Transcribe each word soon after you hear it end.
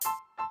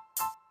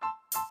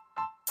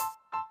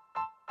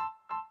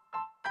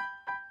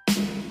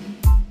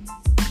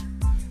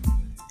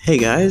Hey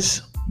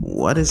guys,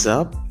 what is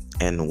up?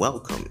 And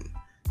welcome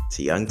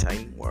to Young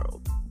Titan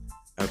World.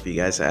 I hope you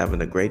guys are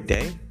having a great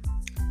day.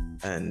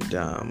 And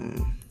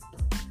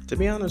to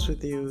be honest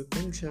with you,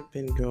 things have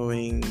been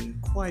going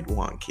quite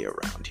wonky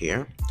around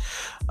here.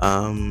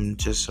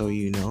 Just so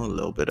you know, a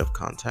little bit of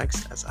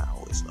context, as I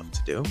always love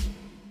to do.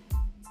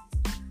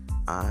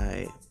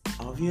 I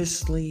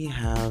obviously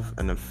have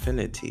an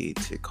affinity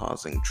to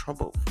causing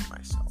trouble for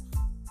myself.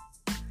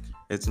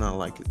 It's not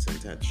like it's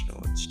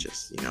intentional. It's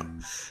just,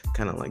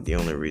 kind of like the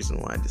only reason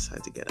why I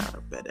decide to get out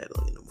of bed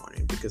early in the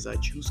morning because I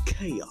choose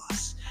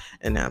chaos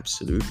and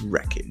absolute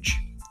wreckage.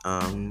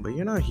 But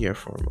you're not here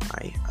for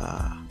my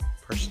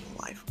personal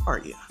life, are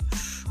you?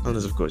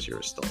 Unless, of course, you're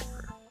a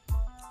stalker,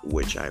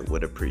 which I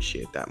would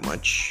appreciate that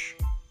much.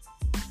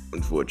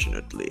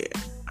 Unfortunately,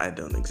 I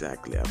don't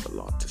exactly have a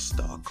lot to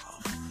stalk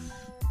of.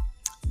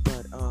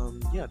 But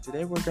yeah,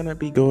 today we're gonna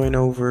be going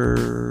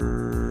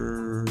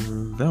over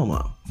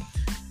Velma.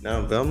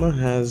 Now, Velma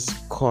has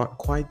caught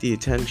quite the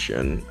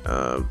attention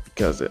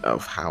because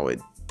of how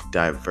it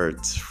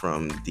diverts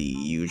from the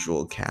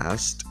usual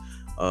cast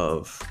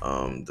of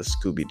the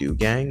Scooby Doo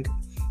gang.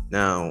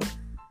 Now,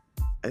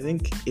 I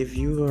think if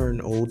you are an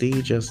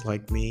oldie just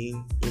like me,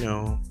 a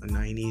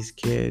 90s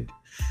kid,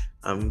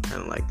 I'm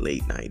kind of like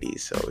late 90s,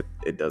 so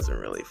it doesn't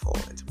really fall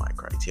into my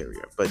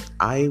criteria. But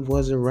I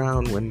was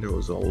around when there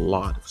was a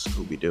lot of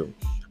Scooby Doo.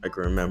 I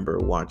can remember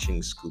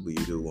watching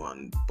Scooby Doo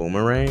on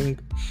Boomerang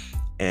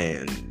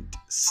and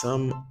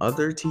some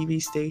other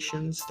TV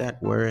stations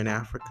that were in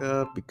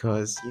Africa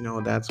because,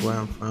 that's where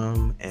I'm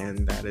from,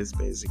 and that is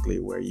basically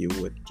where you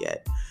would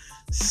get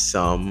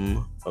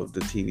some of the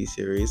TV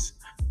series.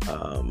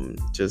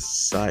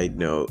 Just side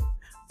note,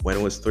 when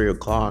it was 3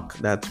 o'clock,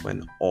 that's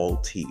when all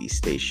TV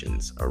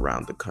stations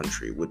around the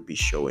country would be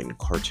showing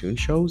cartoon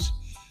shows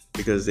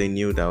because they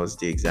knew that was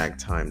the exact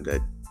time that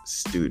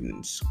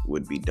students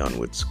would be done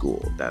with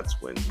school.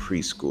 That's when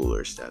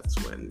preschoolers, that's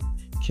when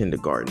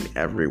kindergarten,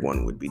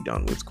 everyone would be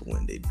done with school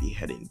and they'd be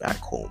heading back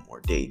home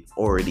or they'd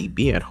already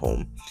be at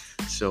home.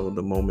 So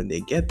the moment they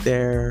get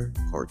there,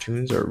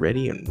 cartoons are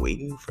ready and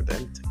waiting for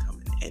them to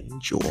come and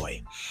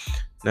enjoy.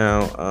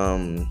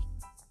 Now,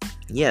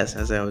 yes,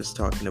 as I was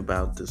talking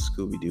about the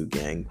Scooby Doo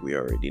gang, we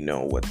already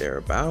know what they're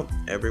about.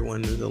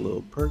 Everyone is a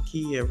little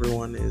perky,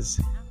 everyone is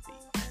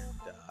happy.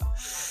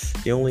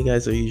 And the only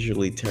guys that are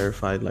usually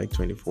terrified like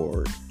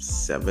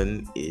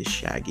 24/7 is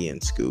Shaggy and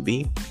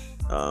Scooby.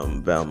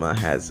 Velma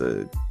has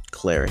a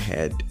clear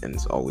head and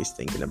is always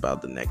thinking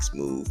about the next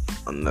move,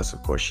 unless,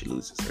 of course, she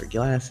loses her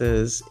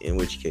glasses, in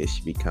which case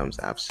she becomes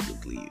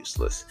absolutely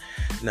useless.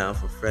 Now,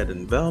 for Fred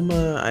and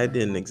Velma, I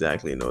didn't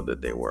exactly know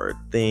that they were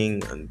a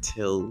thing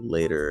until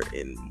later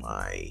in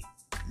my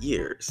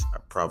years. I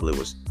probably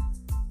was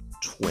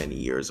 20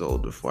 years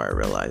old before I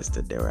realized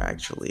that they were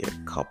actually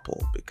a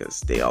couple because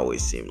they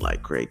always seemed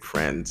like great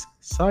friends.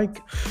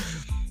 Psych.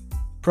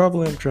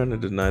 Probably I'm trying to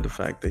deny the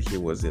fact that he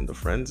was in the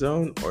friend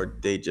zone, or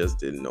they just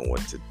didn't know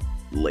what to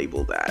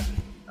label that.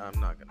 I'm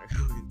not gonna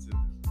go into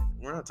that.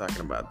 We're not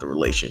talking about the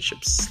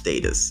relationship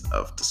status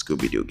of the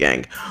Scooby Doo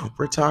gang.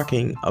 We're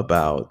talking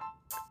about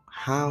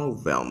how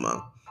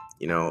Velma,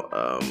 you know,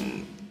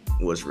 um,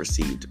 was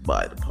received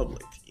by the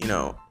public.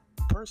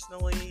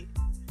 Personally,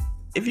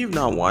 if you've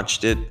not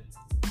watched it,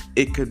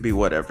 it could be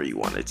whatever you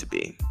want it to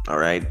be. All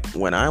right.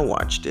 When I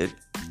watched it,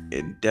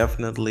 it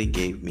definitely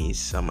gave me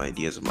some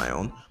ideas of my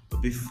own.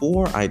 But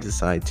before I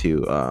decide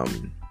to,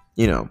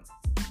 you know,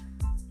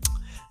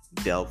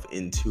 delve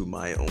into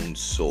my own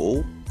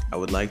soul, I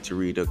would like to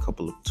read a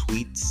couple of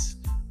tweets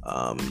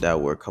that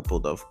were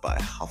coupled up by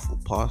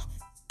Hufflepuff.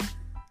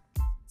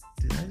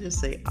 Did I just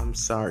say I'm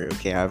sorry?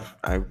 Okay,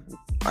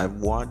 I've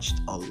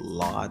watched a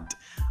lot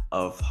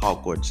of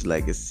Hogwarts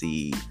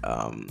Legacy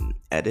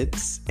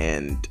edits,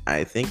 and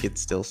I think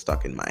it's still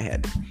stuck in my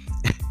head.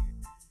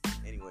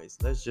 Anyways,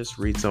 let's just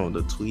read some of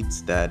the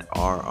tweets that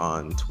are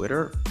on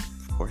Twitter.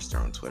 Of course,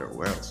 they're on Twitter.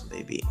 Where else would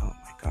they be? Oh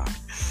my god.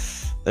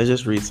 Let's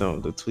just read some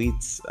of the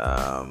tweets.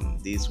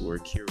 These were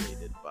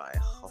curated by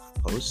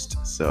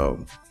HuffPost,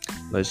 so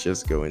let's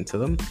just go into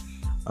them.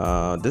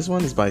 This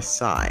one is by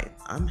Psy.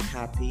 I'm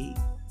happy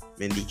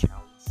Mindy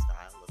Kaling's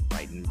style of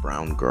writing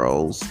brown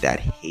girls that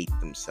hate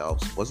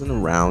themselves wasn't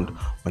around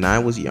when I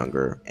was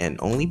younger and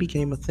only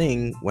became a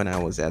thing when I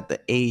was at the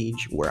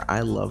age where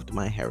I loved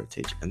my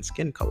heritage and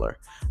skin color.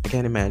 I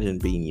can't imagine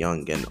being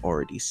young and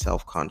already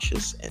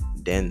self-conscious and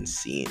then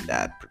seeing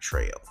that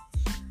portrayal.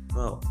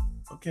 Well,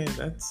 okay,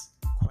 that's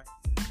quite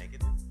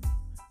negative.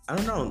 I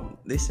don't know.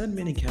 They said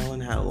Minnie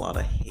Kaling had a lot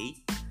of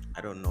hate.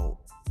 I don't know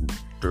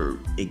the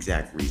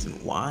exact reason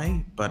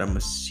why, but I'm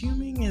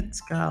assuming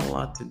it's got a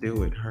lot to do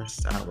with her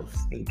style of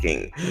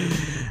thinking.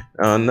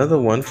 Another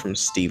one from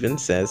Steven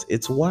says,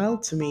 it's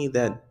wild to me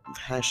that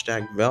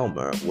hashtag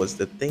Velma was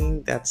the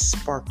thing that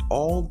sparked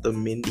all the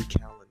Mindy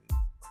Kaling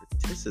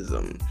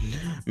criticism.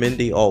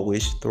 Mindy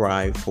always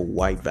thrived for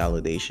white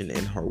validation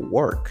in her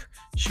work.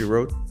 She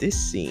wrote this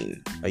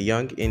scene. A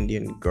young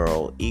Indian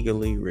girl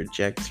eagerly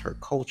rejects her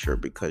culture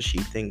because she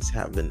thinks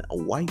having a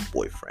white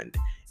boyfriend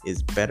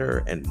is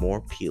better and more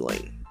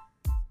appealing.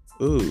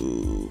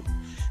 Ooh.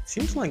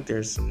 seems like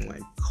there's some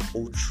like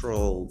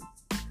cultural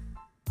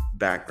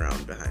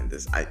background behind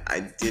this.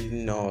 I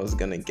didn't know I was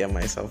gonna get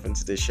myself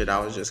into this shit.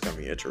 I was just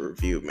coming here to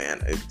review,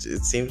 man.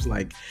 It seems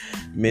like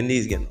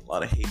Mindy's getting a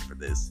lot of hate for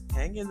this.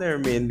 Hang in there,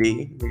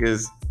 Mindy,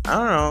 because I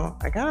don't know.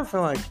 I kind of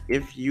feel like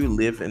if you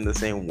live in the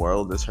same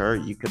world as her,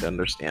 you could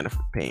understand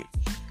her pain.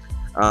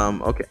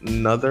 Okay,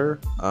 another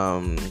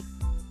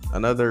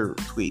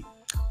tweet.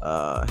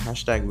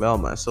 Hashtag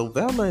Velma. So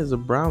Velma is a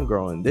brown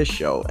girl in this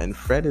show, and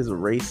Fred is a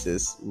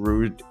racist,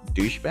 rude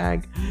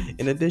douchebag.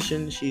 In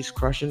addition, she's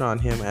crushing on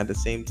him at the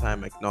same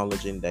time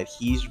acknowledging that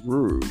he's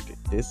rude.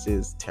 This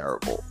is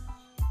terrible.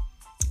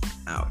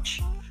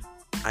 Ouch.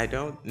 I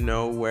don't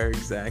know where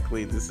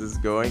exactly this is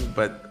going,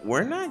 but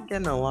we're not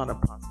getting a lot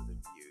of positive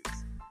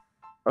views.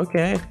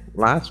 Okay,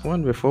 last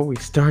one before we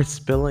start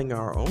spilling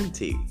our own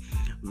tea.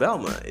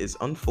 Velma is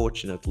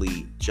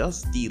unfortunately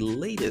just the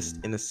latest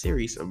in a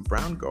series of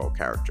brown girl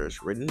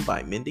characters written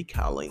by Mindy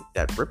Kaling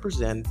that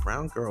represent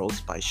brown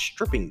girls by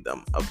stripping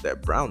them of their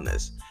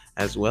brownness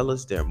as well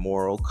as their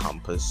moral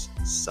compass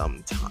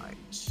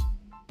sometimes.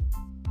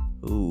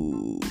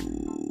 Ooh,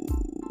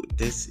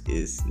 this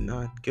is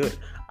not good.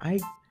 I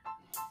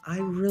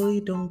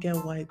really don't get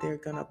why they're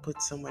gonna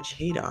put so much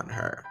hate on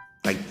her.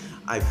 Like,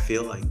 I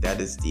feel like that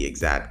is the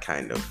exact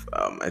kind of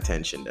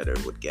attention that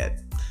it would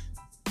get.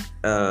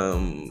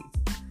 um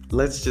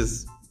let's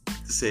just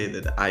say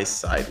that I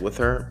side with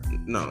her.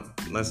 No,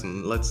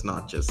 let's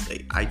not just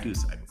say I do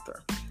side with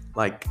her.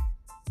 Like,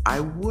 I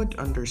would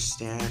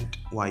understand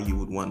why you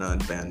would want to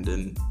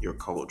abandon your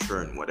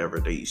culture and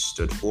whatever that you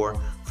stood for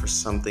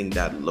something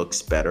that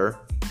looks better.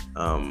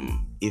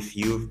 If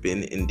you've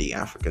been in the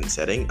African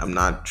setting, I'm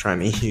not trying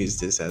to use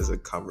this as a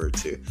cover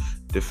to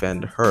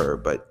defend her,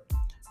 but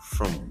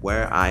from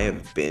where I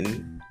have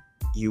been,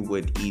 you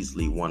would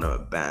easily want to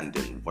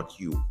abandon what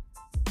you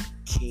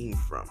came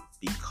from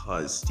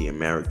because the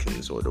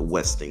Americans or the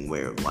Western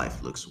way of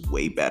life looks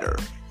way better.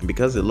 And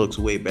because it looks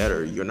way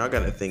better, you're not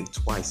going to think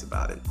twice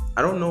about it.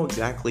 I don't know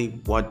exactly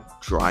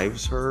what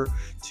drives her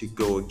to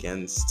go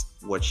against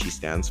what she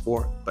stands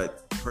for,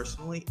 but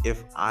personally,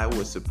 if I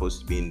was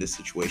supposed to be in this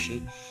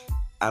situation,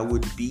 I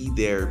would be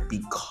there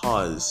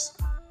because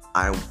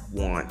I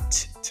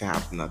want to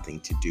have nothing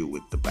to do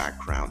with the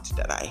background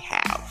that I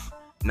have.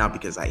 Not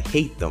because I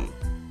hate them,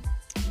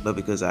 but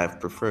because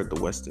I've preferred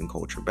the Western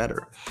culture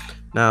better.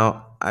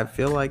 Now, I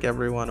feel like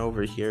everyone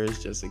over here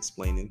is just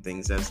explaining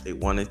things as they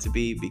want it to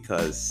be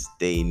because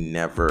they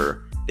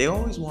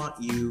always want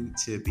you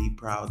to be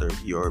proud of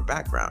your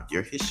background,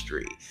 your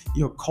history,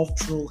 your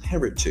cultural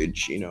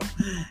heritage,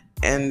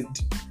 And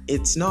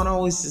it's not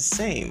always the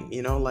same,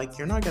 like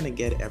you're not going to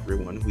get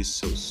everyone who's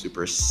so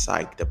super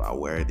psyched about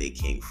where they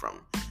came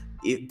from.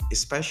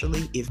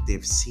 Especially if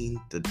they've seen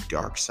the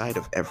dark side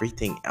of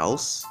everything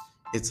else,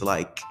 it's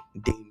like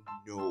they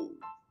know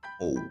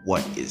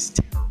what is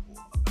terrible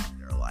about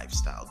their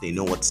lifestyle. They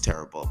know what's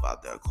terrible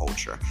about their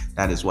culture.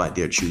 That is why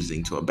they're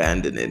choosing to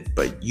abandon it.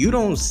 But you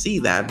don't see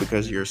that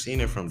because you're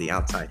seeing it from the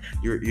outside.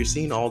 You're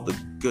seeing all the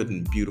good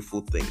and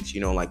beautiful things,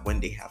 like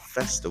when they have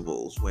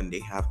festivals, when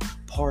they have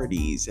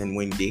parties, and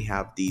when they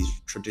have these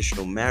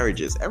traditional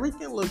marriages.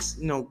 Everything looks,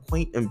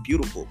 quaint and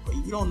beautiful, but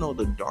you don't know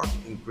the dark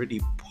and gritty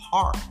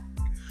part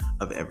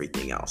of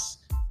everything else.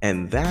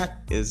 And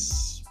that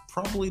is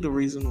probably the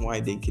reason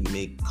why they can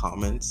make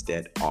comments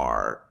that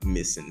are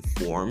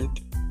misinformed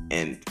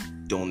and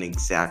don't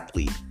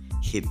exactly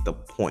hit the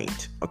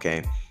point.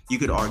 Okay, you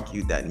could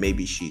argue that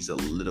maybe she's a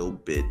little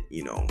bit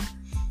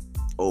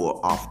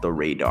off the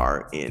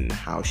radar in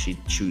how she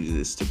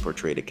chooses to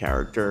portray the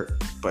character,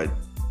 but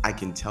I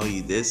can tell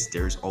you this,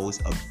 there's always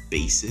a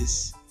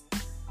basis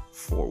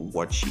for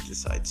what she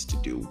decides to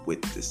do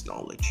with this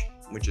knowledge,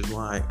 which is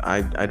why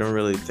I don't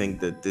really think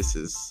that this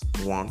is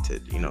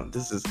wanted.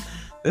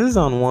 This is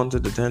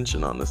unwanted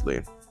attention,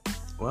 honestly.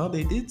 Well,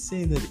 they did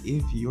say that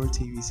if your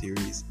TV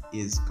series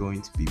is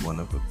going to be one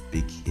of the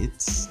big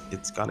hits,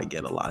 it's gonna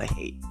get a lot of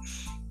hate.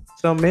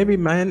 So maybe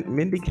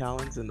Mindy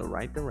Kaling's in the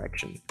right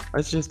direction.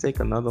 Let's just take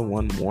another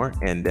one more,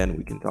 and then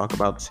we can talk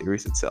about the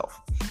series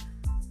itself.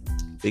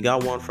 We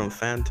got one from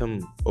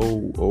Phantom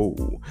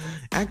 00.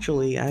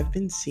 Actually, I've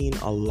been seeing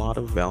a lot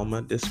of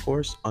Velma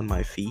discourse on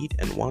my feed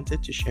and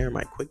wanted to share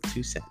my quick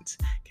 2 cents.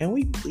 Can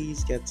we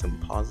please get some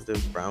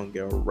positive brown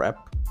girl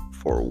rep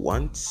for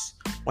once?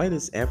 Why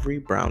does every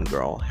brown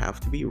girl have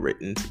to be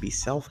written to be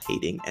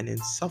self-hating and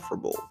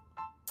insufferable?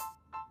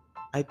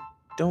 I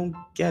don't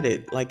get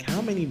it. Like,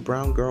 how many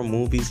brown girl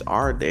movies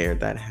are there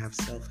that have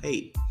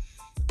self-hate?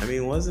 I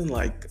mean, wasn't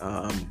like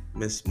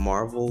Miss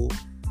Marvel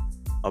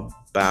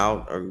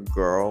about a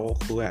girl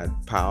who had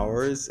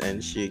powers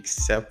and she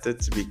accepted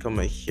to become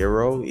a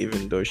hero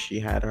even though she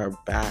had her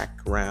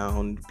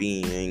background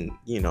being,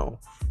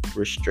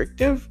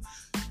 restrictive?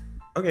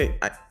 Okay,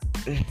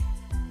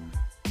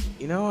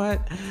 you know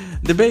what?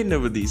 Debating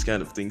over these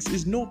kind of things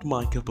is not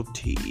my cup of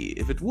tea.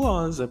 If it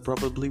was, I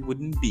probably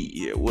wouldn't be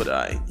here, would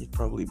I? You'd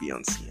probably be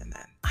on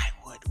CNN. I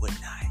would,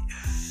 wouldn't I?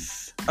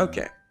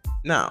 Okay,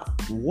 now,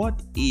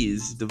 what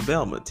is the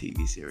Velma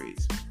TV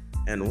series?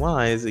 And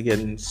why is it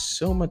getting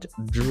so much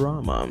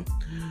drama?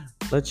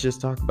 Let's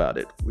just talk about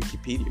it.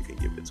 Wikipedia can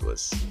give it to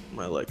us.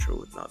 My lecturer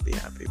would not be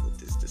happy with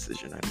this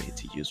decision I made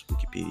to use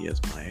Wikipedia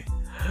as my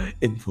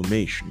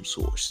information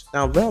source.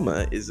 Now,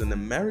 Velma is an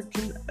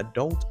American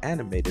adult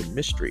animated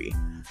mystery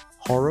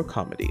horror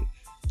comedy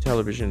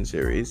television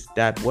series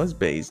that was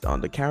based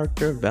on the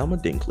character Velma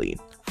Dinkley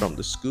from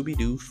the Scooby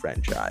Doo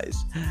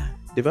franchise.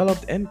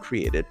 Developed and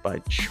created by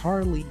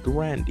Charlie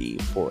Grandy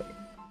for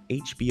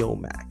HBO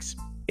Max.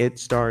 It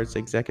stars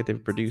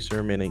executive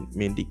producer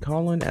Mindy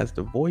Kaling as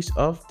the voice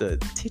of the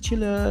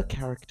titular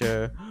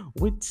character,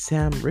 with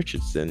Sam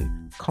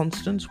Richardson,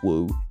 Constance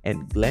Wu,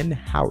 and Glenn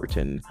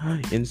Howerton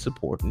in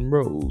supporting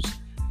roles.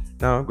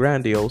 Now,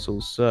 Grandy also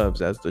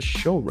serves as the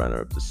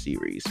showrunner of the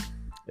series.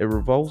 It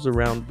revolves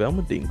around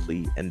Velma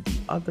Dinkley and the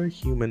other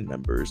human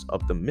members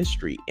of the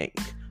Mystery Inc.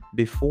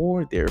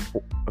 before their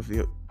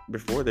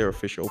before their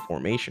official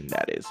formation,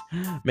 that is,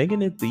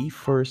 making it the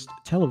first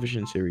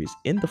television series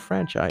in the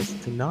franchise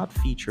to not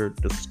feature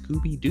the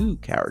Scooby Doo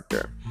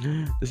character.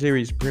 The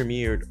series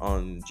premiered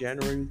on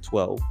January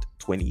 12th,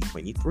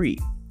 2023.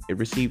 It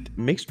received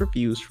mixed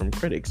reviews from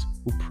critics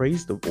who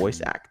praised the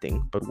voice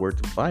acting but were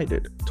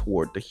divided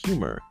toward the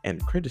humor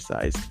and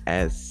criticized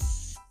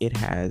as it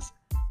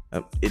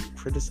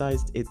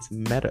criticized its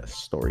meta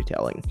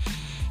storytelling,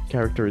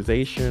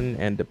 characterization,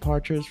 and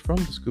departures from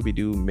the Scooby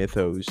Doo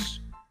mythos.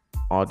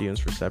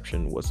 Audience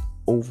reception was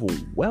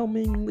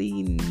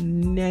overwhelmingly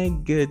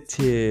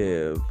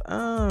negative.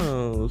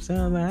 Oh,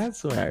 so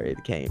that's where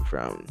it came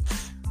from.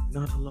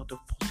 Not a lot of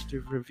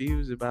positive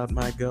reviews about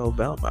my girl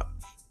Velma.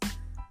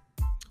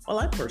 Well,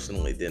 I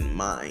personally didn't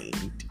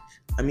mind.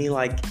 I mean,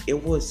 like,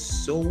 it was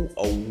so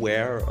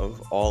aware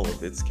of all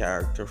of its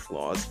character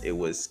flaws, it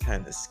was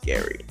kind of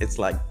scary. It's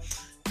like,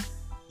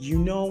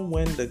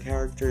 when the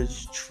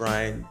characters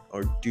try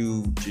or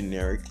do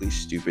generically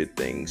stupid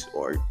things,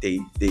 or they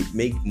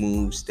make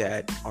moves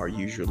that are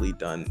usually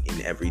done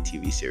in every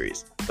TV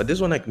series, but this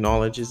one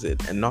acknowledges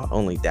it, and not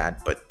only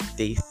that, but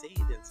they say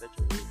it in such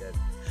a way that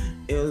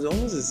it was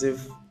almost as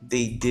if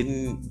they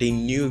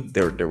knew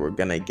they were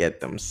gonna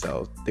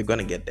they're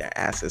gonna get their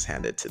asses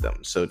handed to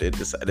them, so they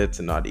decided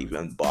to not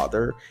even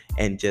bother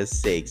and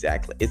just say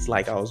exactly. It's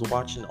like I was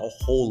watching a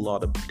whole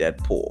lot of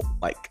Deadpool,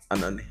 like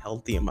an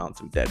unhealthy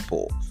amount of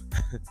Deadpool.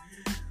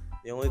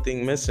 The only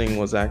thing missing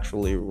was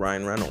actually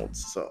Ryan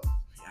Reynolds, so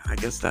yeah, I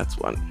guess that's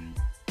one.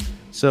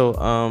 So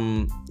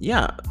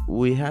yeah,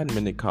 we had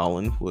Minnie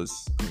Collin, who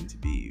was going to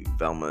be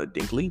Velma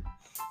Dinkley,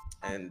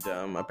 and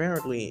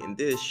apparently in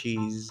this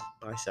she's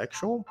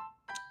bisexual.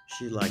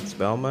 She likes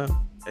Velma.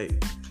 Hey,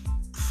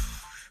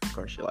 of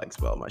course she likes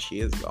Velma. She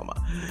is Velma.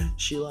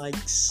 She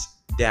likes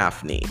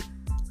Daphne,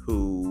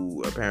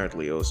 who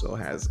apparently also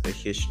has a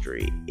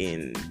history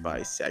in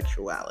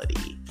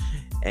bisexuality.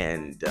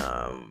 And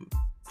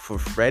for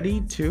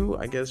Freddie too,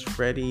 I guess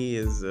Freddie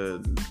is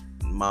a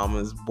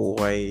mama's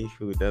boy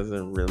who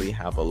doesn't really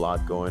have a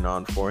lot going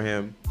on for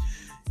him.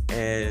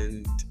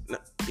 And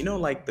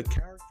like, the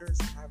characters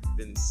have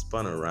been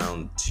spun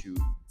around to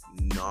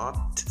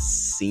not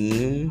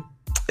seem,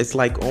 it's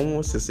like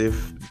almost as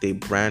if they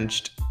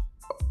branched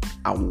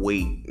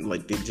away,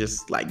 like they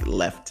just like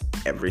left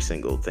every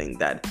single thing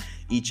that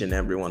each and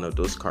every one of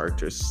those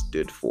characters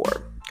stood for.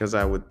 Because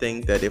I would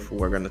think that if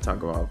we're going to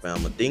talk about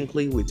Velma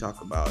Dinkley, we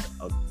talk about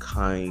a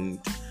kind,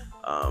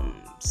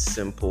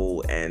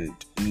 simple and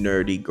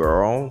nerdy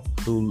girl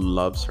who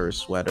loves her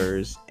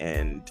sweaters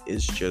and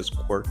is just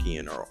quirky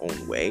in her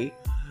own way,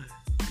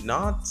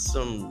 not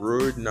some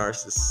rude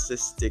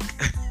narcissistic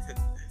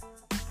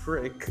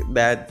prick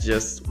that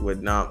just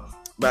would not.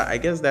 But I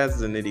guess that's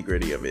the nitty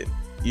gritty of it.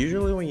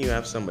 Usually when you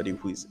have somebody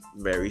who's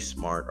very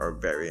smart or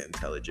very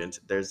intelligent,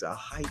 there's a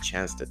high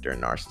chance that they're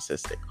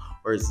narcissistic,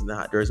 or it's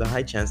not. There's a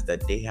high chance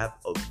that they have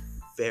a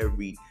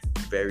very,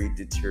 very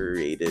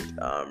deteriorated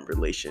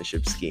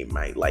relationship scheme.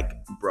 Right? Like,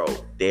 bro,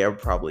 they are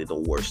probably the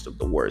worst of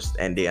the worst,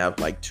 and they have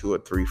like 2 or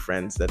 3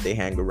 friends that they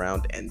hang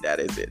around, and that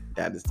is it.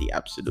 That is the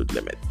absolute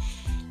limit.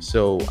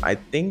 So I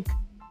think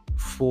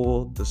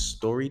for the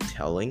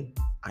storytelling,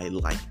 I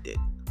liked it.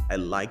 I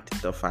liked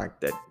the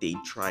fact that they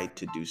tried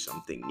to do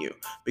something new,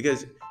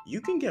 because you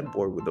can get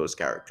bored with those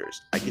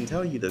characters. I can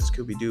tell you that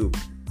Scooby Doo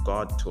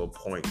got to a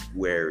point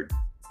where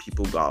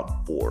people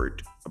got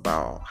bored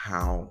about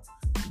how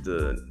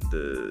the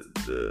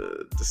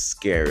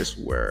scares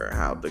were,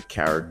 how the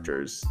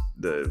characters,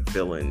 the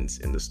villains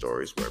in the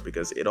stories were,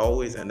 because it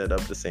always ended up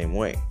the same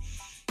way.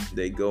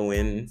 They go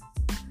in,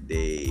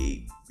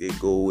 they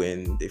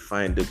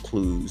find the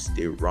clues,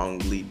 they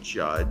wrongly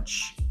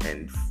judge,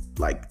 and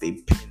like they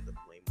pin the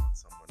blame on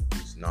someone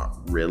who's not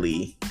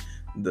really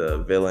the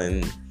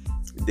villain.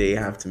 They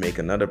have to make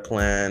another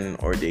plan,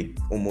 or they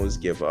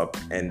almost give up,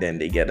 and then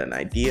they get an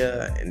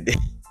idea, and they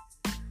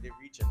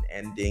reach an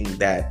ending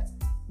that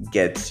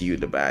gets you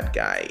the bad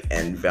guy.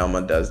 And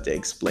Velma does the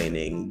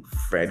explaining,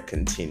 Fred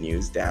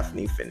continues,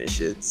 Daphne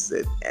finishes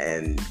it,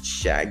 and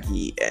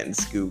Shaggy and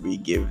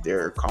Scooby give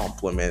their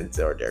compliments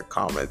or their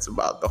comments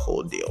about the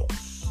whole deal.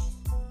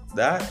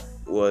 That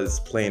was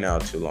playing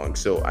out too long.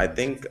 So I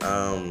think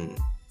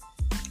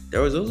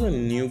There was also a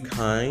new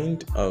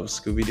kind of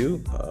Scooby Doo.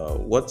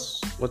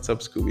 What's up,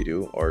 Scooby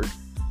Doo, or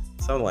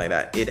something like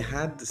that. It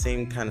had the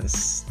same kind of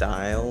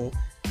style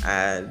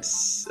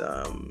as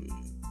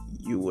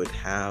you would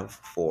have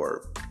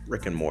for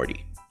Rick and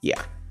Morty.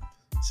 Yeah.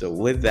 So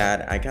with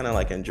that, I kind of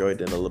like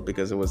enjoyed it a little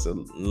because it was a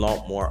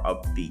lot more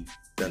upbeat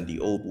than the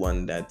old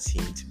one that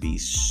seemed to be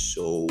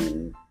so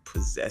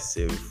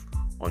possessive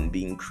on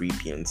being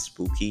creepy and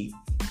spooky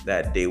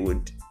that they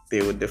would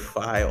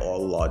defy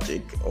all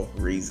logic of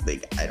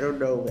reasoning. I don't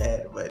know,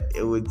 man, but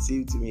it would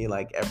seem to me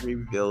like every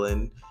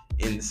villain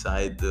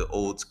inside the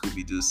old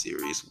Scooby Doo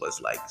series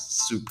was like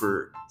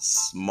super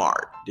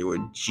smart. They were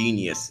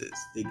geniuses.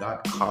 They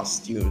got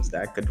costumes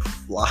that could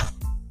fly.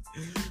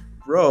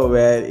 Bro,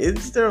 man,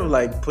 instead of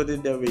like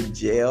putting them in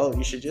jail,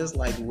 you should just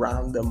like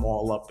round them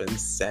all up and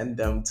send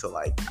them to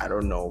like, I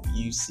don't know,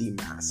 UC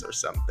Mass or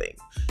something.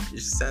 You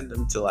should send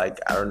them to like,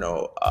 I don't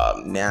know,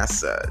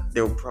 NASA.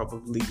 They'll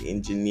probably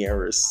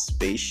engineer a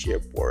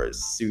spaceship or a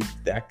suit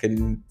that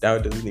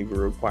doesn't even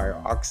require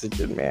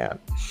oxygen, man.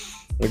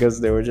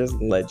 Because they were just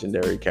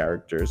legendary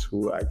characters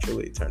who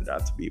actually turned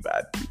out to be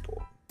bad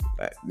people.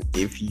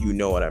 If you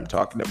know what I'm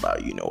talking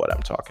about, you know what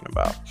I'm talking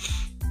about.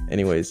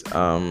 Anyways,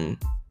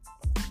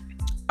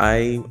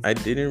 I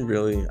didn't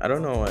really, I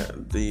don't know,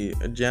 the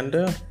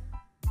agenda.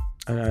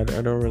 I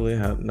don't really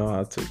know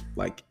how to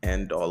like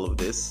end all of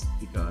this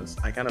because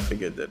I kind of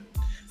figured that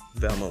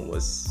Velma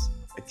was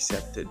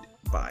accepted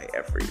by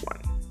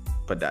everyone,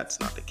 but that's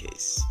not the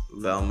case.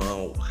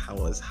 Velma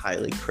was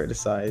highly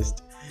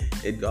criticized.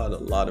 It got a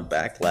lot of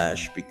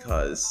backlash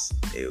because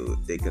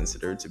they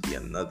consider it to be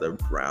another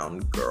brown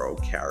girl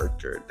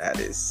character that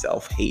is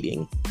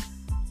self-hating.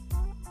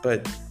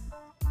 But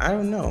I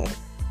don't know.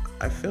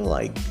 I feel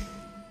like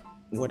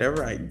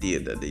whatever idea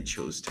that they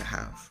chose to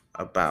have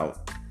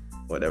about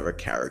whatever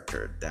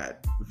character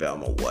that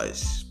Velma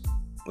was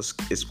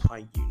is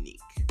quite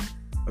unique.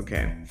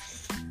 Okay.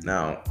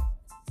 Now,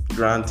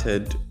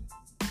 granted,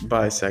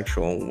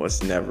 bisexual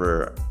was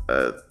never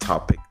a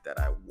topic that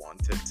I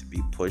wanted to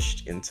be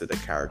pushed into the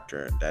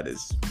character that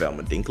is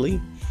Velma Dinkley.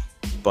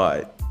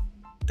 But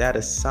that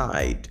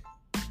aside,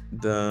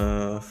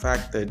 the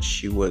fact that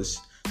she was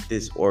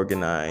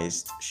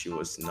disorganized, she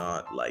was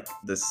not like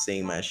the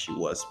same as she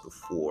was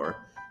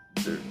before,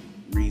 the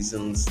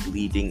reasons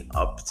leading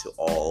up to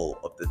all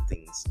of the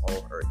things,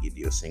 all her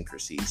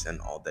idiosyncrasies and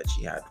all that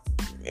she had,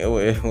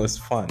 it was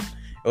fun.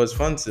 It was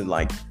fun to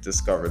like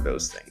discover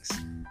those things,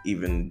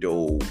 even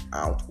though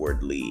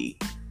outwardly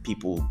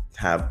people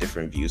have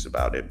different views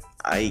about it.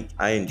 I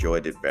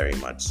enjoyed it very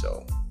much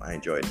so. I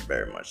enjoyed it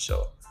very much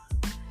so.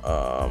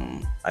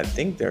 I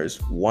think there's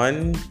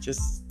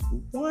just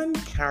one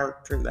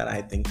character that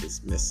I think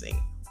is missing.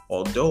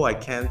 Although I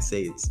can't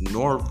say it's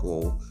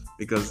Norval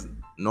because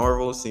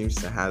Norval seems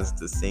to has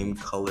the same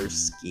color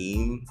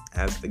scheme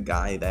as the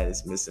guy that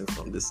is missing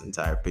from this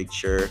entire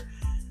picture.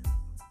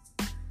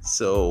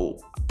 So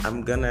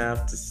I'm gonna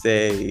have to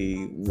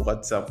say,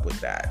 what's up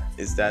with that?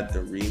 Is that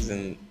the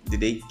reason? Did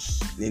they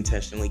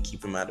intentionally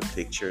keep him out of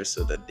picture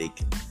so that they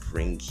could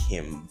bring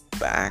him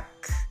back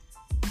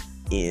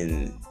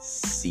in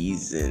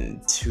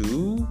season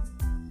 2?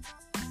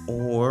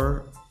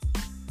 Or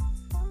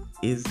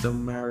is the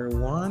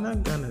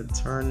marijuana gonna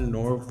turn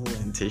Norval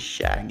into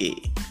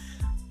Shaggy?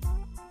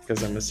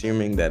 Because I'm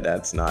assuming that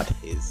that's not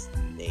his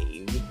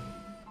name.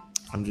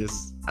 I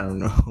don't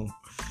know.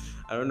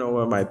 I don't know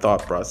where my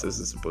thought process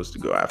is supposed to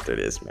go after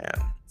this, man.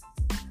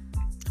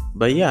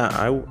 But yeah,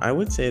 I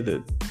would say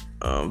that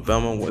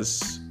Velma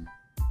was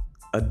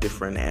a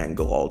different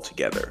angle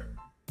altogether.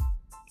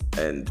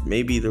 And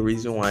maybe the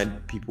reason why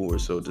people were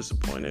so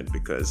disappointed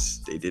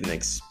because they didn't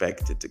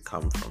expect it to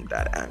come from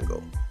that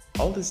angle.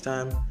 All this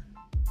time,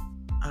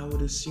 I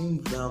would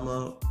assume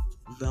Velma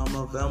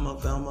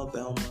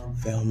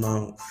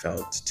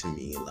felt to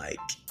me like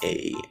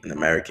an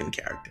American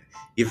character.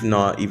 If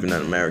not even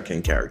an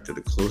American character, the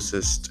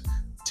closest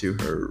to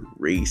her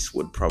race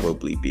would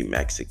probably be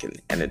Mexican.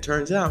 And it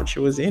turns out she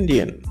was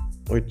Indian,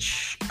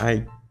 which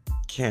I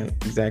can't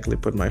exactly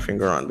put my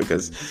finger on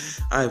because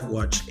I've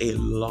watched a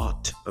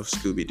lot of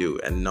Scooby-Doo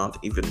and not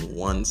even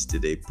once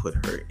did they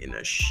put her in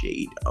a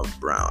shade of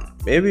brown.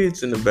 Maybe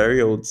it's in a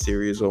very old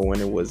series or when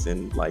it was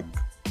in like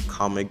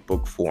comic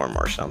book form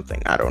or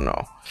something. I don't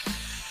know.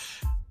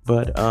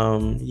 But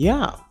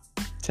yeah,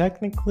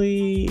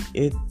 technically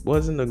it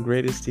wasn't the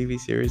greatest TV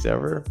series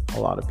ever. A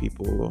lot of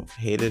people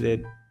hated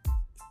it.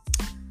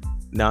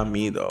 Not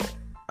me though.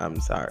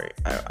 I'm sorry.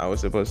 I was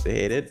supposed to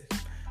hate it.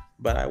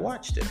 But I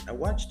watched it. I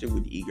watched it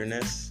with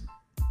eagerness.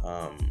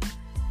 The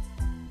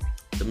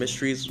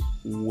mysteries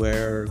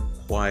were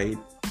quite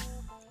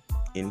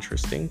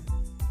interesting.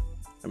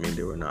 I mean,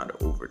 they were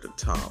not over the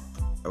top.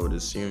 I would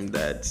assume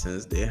that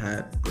since they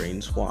had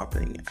brain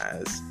swapping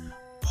as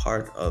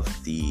part of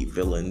the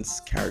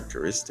villain's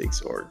characteristics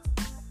or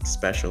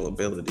special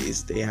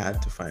abilities, they had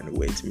to find a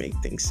way to make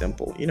things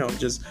simple.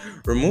 Just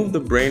remove the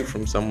brain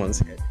from someone's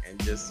head and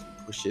just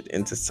push it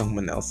into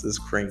someone else's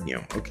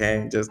cranium,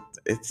 okay?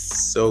 It's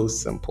so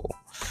simple.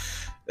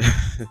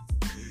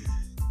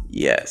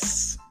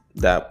 Yes.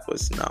 that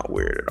was not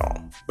weird at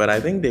all. But I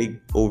think they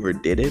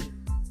overdid it,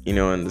 in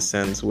the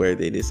sense where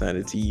they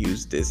decided to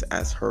use this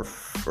as her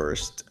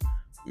first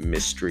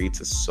mystery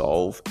to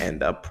solve, and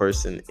that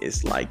person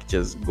is like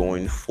just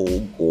going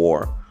full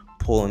gore,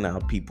 pulling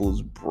out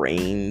people's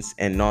brains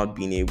and not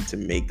being able to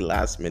make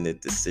last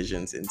minute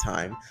decisions in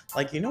time.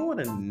 Like, what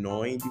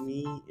annoyed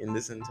me in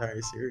this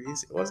entire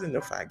series? It wasn't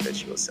the fact that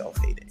she was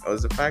self-hating, it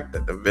was the fact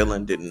that the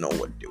villain didn't know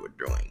what they were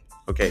doing.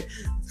 Okay,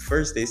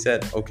 first they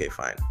said, okay,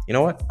 fine, you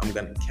know what, I'm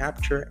gonna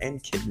capture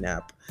and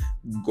kidnap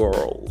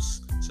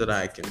girls so that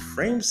I can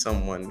frame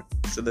someone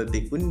so that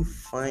they wouldn't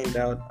find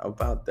out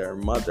about their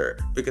mother,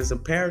 because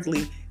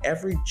apparently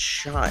every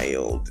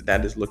child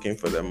that is looking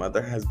for their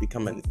mother has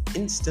become an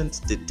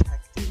instant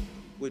detective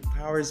with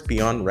powers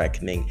beyond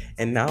reckoning,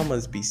 and now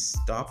must be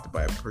stopped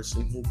by a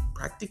person who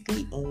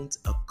practically owns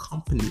a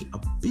company, a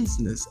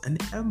business, an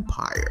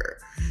empire.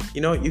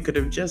 You could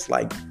have just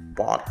like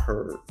bought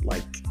her,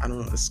 like, I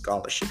don't know, a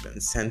scholarship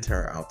and sent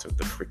her out of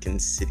the freaking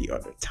city or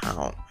the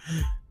town.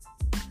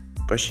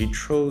 But she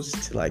chose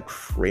to like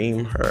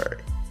frame her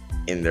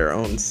in their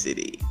own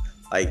city.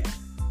 Like,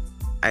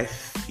 I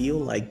feel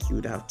like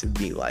you'd have to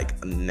be like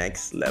a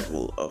next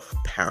level of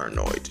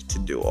paranoid to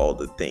do all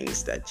the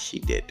things that she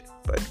did.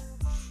 But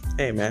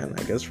hey, man,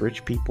 I guess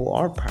rich people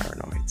are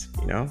paranoid.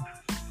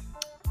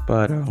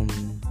 But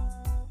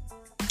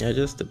yeah,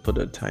 just to put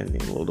a tiny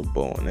little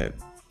bow on it,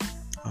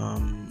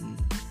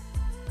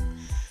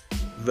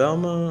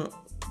 Velma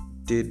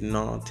did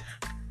not.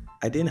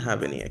 I didn't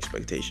have any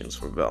expectations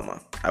for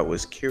Velma. I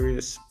was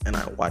curious and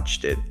I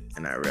watched it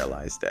and I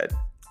realized that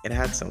it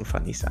had some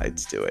funny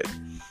sides to it.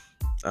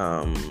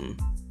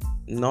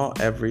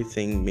 Not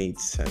everything made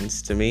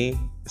sense to me,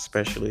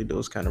 especially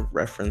those kind of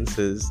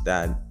references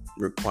that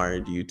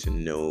required you to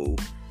know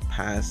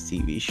past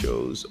TV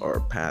shows or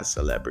past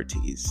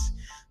celebrities.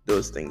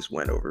 Those things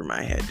went over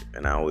my head.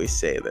 And I always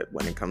say that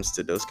when it comes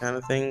to those kind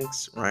of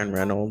things, Ryan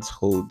Reynolds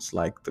holds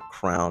like the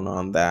crown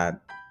on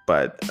that.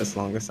 But as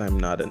long as I'm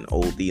not an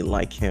oldie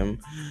like him,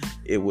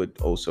 it would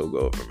also go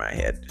over my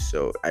head.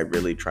 So I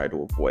really try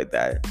to avoid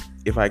that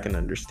if I can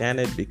understand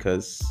it,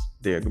 because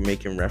they're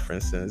making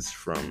references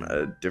from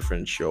a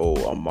different show,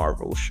 a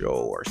Marvel show,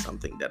 or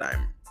something that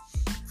I'm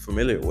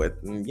familiar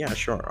with. And yeah,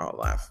 sure, I'll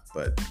laugh.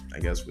 But I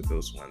guess with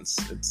those ones,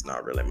 it's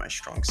not really my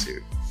strong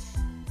suit.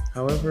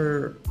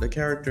 However, the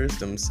characters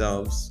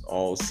themselves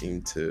all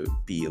seem to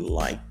be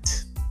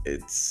liked.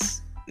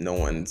 It's no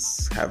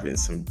one's having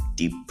some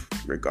deep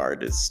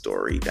regarded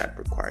story that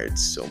required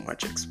so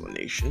much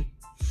explanation.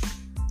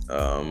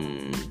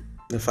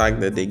 The fact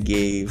that they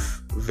gave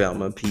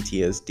Velma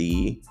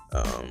PTSD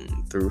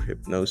through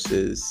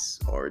hypnosis,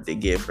 or they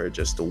gave her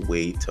just a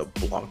way to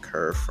block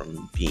her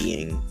from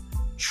being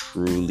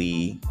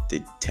truly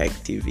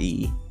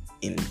detective-y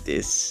in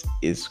this,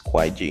 is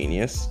quite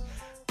genius.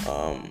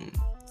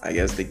 I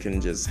guess they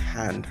can just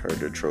hand her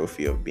the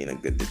trophy of being a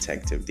good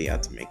detective. They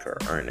had to make her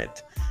earn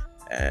it.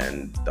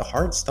 And the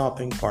heart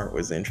stopping part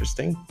was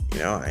interesting.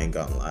 I ain't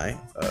gonna lie.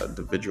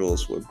 The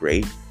visuals were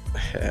great.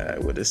 I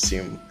would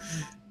assume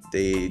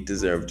they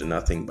deserved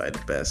nothing by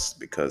the best,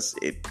 because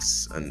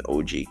it's an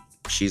OG.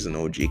 She's an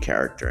OG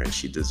character, and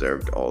she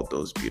deserved all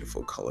those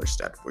beautiful colors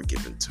that were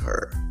given to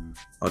her.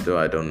 Although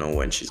I don't know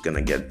when she's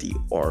gonna get the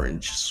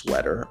orange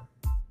sweater.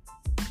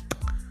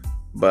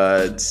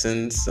 But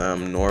since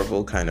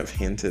Norval kind of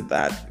hinted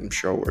that, I'm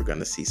sure we're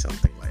gonna see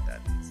something like that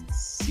in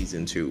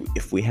season 2,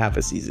 if we have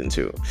a season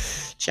 2.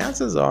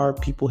 Chances are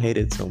people hate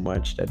it so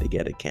much that they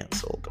get it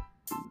canceled.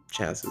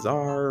 Chances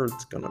are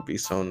it's gonna be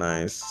so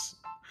nice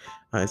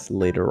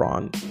later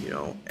on,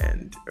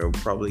 and it'll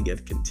probably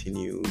get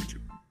continued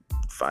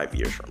 5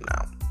 years from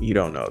now. You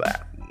don't know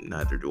that,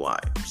 neither do I.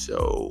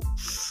 So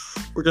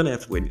we're gonna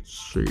have to wait and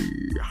see.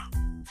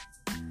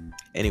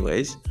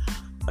 Anyways,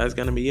 that's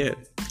gonna be it.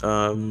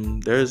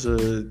 There's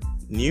a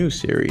new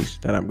series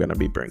that I'm gonna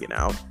be bringing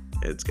out.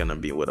 It's gonna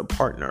be with a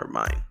partner of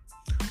mine.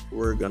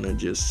 We're gonna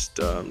just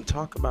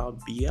talk about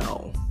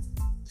BL.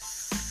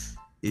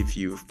 If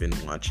you've been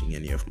watching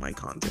any of my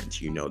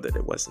content, you know that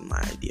it wasn't my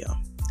idea.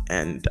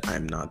 And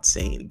I'm not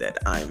saying that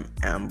I'm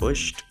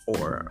ambushed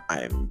or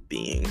I'm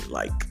being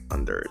like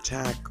under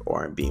attack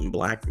or I'm being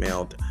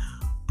blackmailed,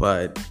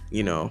 but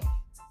the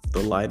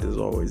light is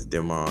always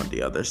dimmer on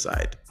the other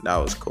side. That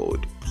was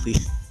code.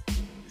 Please.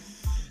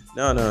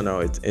 No.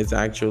 It's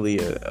actually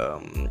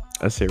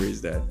a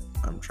series that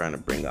I'm trying to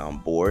bring on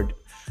board.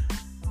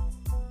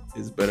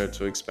 It's better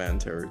to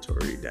expand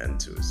territory than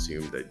to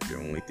assume that the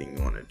only thing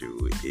you want to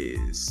do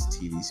is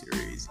TV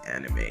series,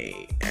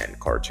 anime, and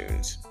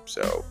cartoons.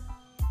 So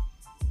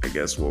I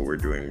guess what we're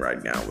doing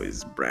right now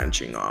is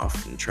branching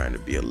off and trying to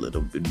be a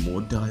little bit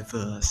more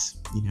diverse,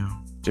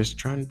 just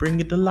trying to bring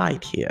it to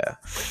light here.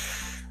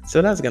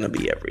 So that's going to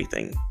be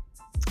everything.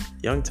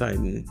 Young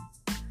Titan,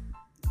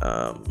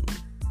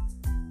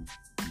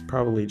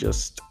 probably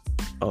just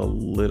a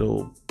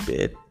little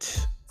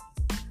bit.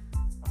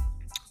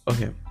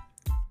 Okay.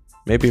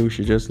 Maybe we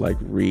should just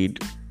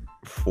read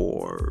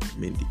for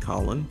Mindy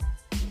Kaling.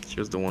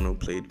 She's the one who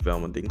played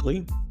Velma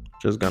Dinkley.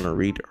 Just gonna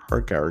read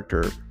her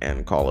character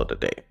and call it a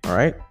day. All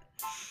right.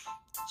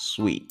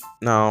 Sweet.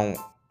 Now,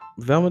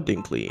 Velma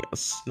Dinkley, a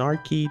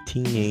snarky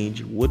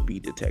teenage would be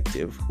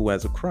detective who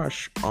has a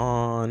crush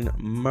on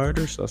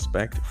murder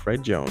suspect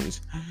Fred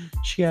Jones.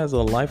 She has a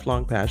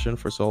lifelong passion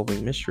for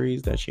solving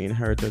mysteries that she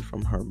inherited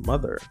from her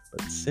mother,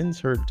 but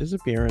since her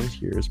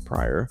disappearance years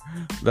prior,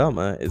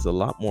 Velma is a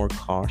lot more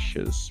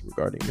cautious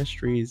regarding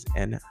mysteries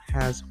and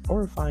has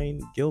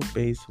horrifying guilt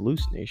based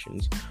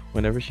hallucinations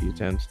whenever she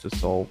attempts to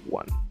solve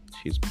one.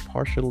 She's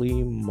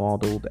partially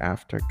modeled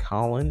after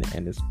Colin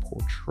and is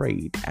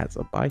portrayed as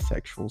a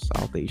bisexual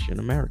South Asian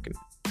American.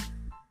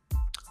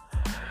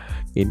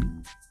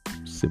 In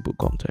simple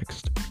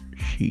context,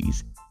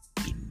 she's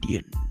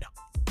Indian.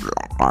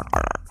 Okay,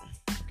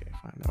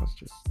 fine. That was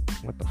just,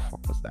 what the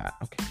fuck was that?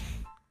 Okay.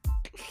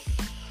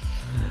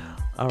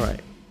 All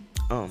right.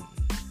 Um.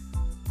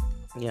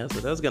 Yeah. So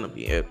that's gonna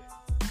be it.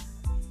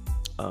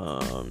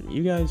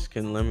 You guys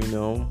can let me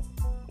know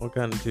what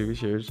kind of TV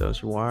series I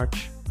should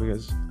watch,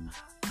 because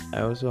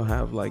I also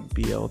have like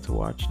BL to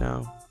watch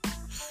now.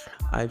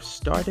 I've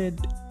started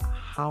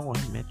How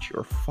I Met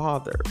Your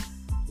Father,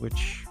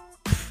 which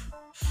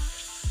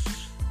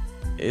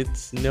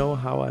it's no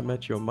How I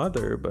Met Your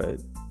Mother,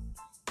 but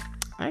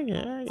I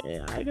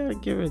gotta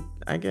give it,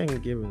 I gotta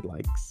give it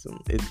like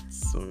some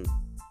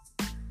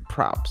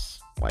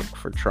props, like,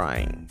 for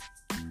trying.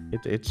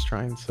 It's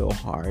trying so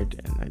hard,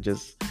 and I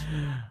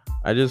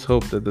just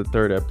hope that the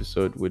third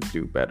episode would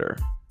do better.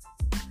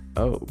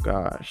 Oh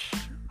gosh,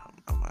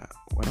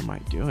 what am I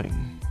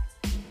doing?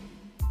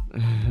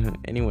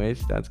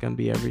 Anyways, that's gonna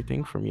be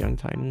everything from Young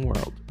Titan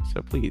World.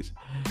 So please,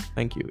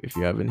 thank you. If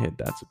you haven't hit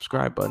that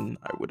subscribe button,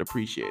 I would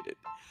appreciate it.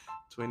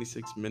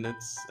 26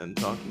 minutes and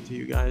talking to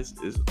you guys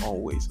is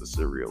always a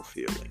surreal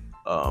feeling.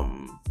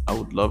 I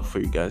would love for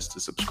you guys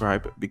to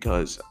subscribe,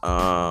 because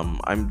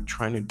I'm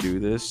trying to do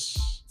this.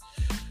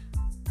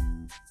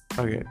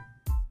 Okay,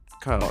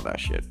 cut all that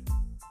shit.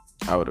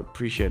 I would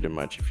appreciate it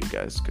much if you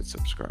guys could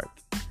subscribe.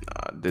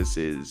 This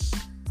is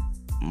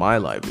my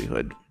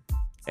livelihood,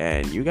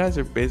 and you guys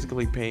are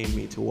basically paying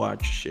me to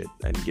watch shit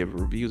and give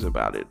reviews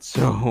about it.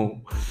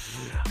 So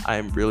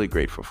I'm really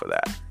grateful for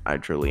that. I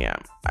truly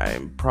am.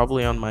 I'm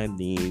probably on my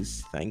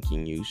knees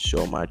thanking you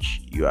so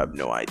much. You have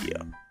no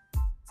idea.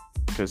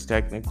 Because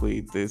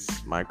technically,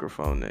 this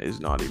microphone is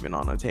not even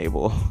on a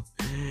table,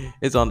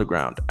 it's on the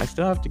ground. I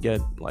still have to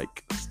get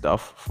like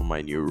stuff for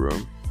my new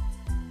room,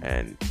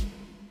 and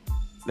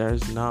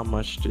there's not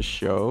much to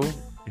show.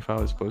 If I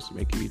was supposed to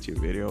make a YouTube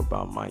video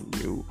about my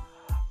new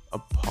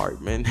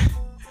apartment,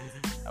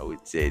 I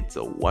would say it's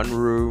a one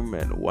room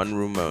and one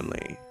room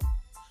only.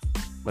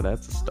 But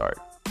that's a start.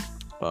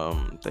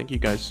 Thank you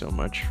guys so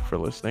much for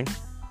listening.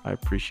 I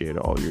appreciate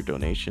all your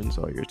donations,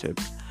 all your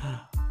tips.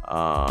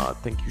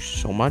 Thank you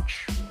so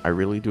much. I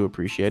really do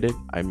appreciate it.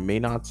 I may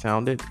not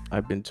sound it.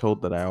 I've been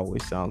told that I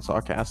always sound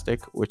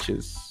sarcastic, which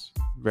is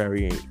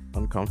very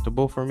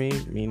uncomfortable for me,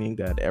 meaning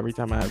that every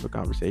time I have a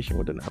conversation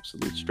with an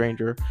absolute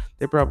stranger,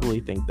 they probably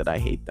think that I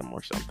hate them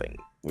or something,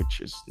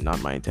 which is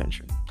not my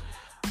intention.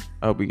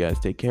 I hope you guys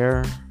take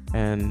care,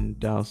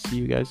 and I'll see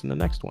you guys in the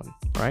next one.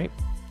 All right?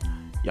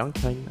 Young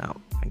Titan out.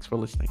 Thanks for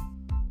listening.